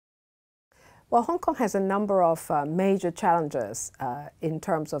Well, Hong Kong has a number of major challenges in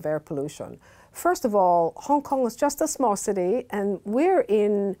terms of air pollution. First of all, Hong Kong is just a small city, and we're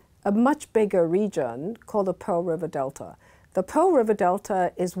in a much bigger region called the Pearl River Delta. The Pearl River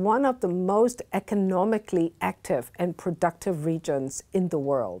Delta is one of the most economically active and productive regions in the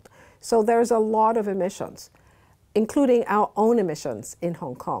world. So there's a lot of emissions, including our own emissions in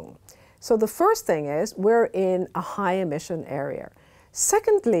Hong Kong. So the first thing is we're in a high emission area.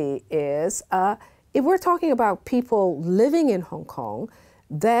 Secondly is, if we're talking about people living in Hong Kong,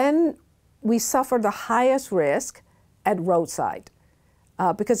 then we suffer the highest risk at roadside,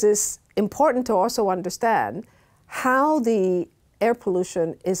 because it's important to also understand how the air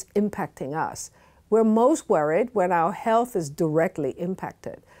pollution is impacting us. We're most worried when our health is directly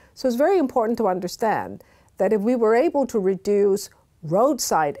impacted. So it's very important to understand that if we were able to reduce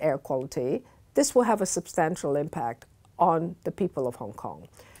roadside air quality, this will have a substantial impact on the people of Hong Kong.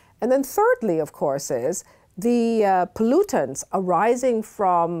 And then thirdly, of course, is the pollutants arising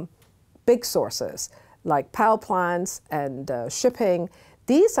from big sources like power plants and shipping.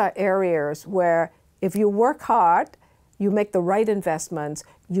 These are areas where if you work hard, you make the right investments,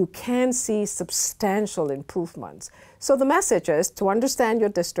 you can see substantial improvements. So the message is to understand your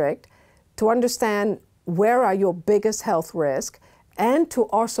district, to understand where are your biggest health risks, and to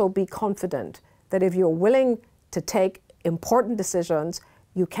also be confident that if you're willing to take important decisions,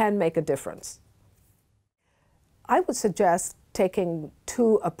 you can make a difference. I would suggest taking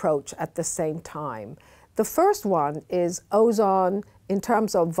two approaches at the same time. The first one is ozone in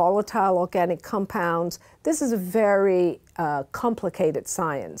terms of volatile organic compounds. This is a very complicated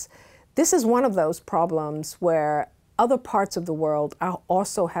science. This is one of those problems where other parts of the world are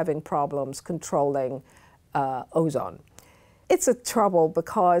also having problems controlling ozone. It's a trouble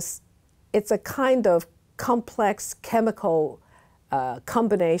because it's a kind of complex chemical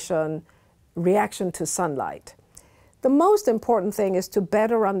combination reaction to sunlight. The most important thing is to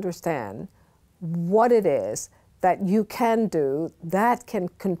better understand what it is that you can do that can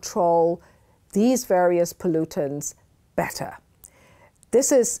control these various pollutants better.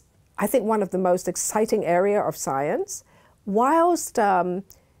 This is, I think, one of the most exciting areas of science, whilst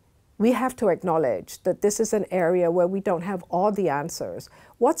we have to acknowledge that this is an area where we don't have all the answers.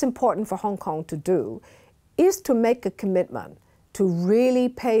 What's important for Hong Kong to do is to make a commitment to really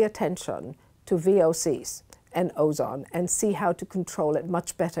pay attention to VOCs and ozone and see how to control it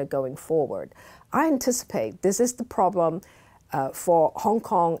much better going forward. I anticipate this is the problem for Hong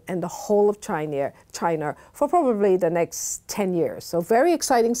Kong and the whole of China for probably the next 10 years. So very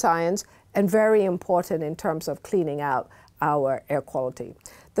exciting science and very important in terms of cleaning out our air quality.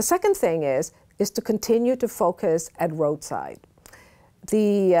 The second thing is to continue to focus at roadside.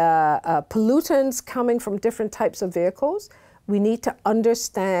 The pollutants coming from different types of vehicles, we need to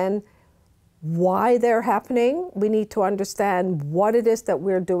understand why they're happening. We need to understand what it is that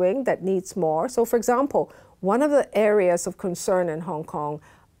we're doing that needs more. So for example, one of the areas of concern in Hong Kong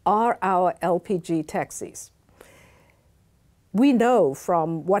are our LPG taxis. We know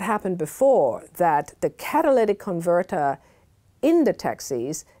from what happened before that the catalytic converter in the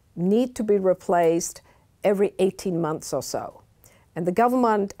taxis need to be replaced every 18 months or so. And the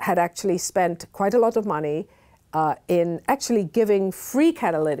government had actually spent quite a lot of money in actually giving free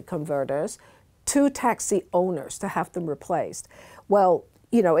catalytic converters to taxi owners to have them replaced. Well,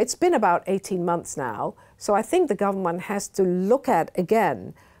 you know, it's been about 18 months now, so I think the government has to look at,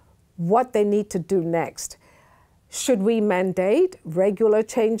 again, what they need to do next. Should we mandate regular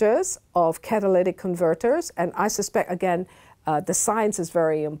changes of catalytic converters? And I suspect, again, the science is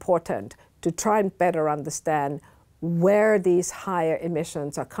very important to try and better understand where these higher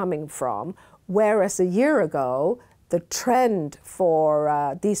emissions are coming from, whereas a year ago, the trend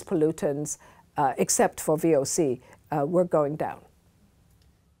for these pollutants, except for VOC, were going down.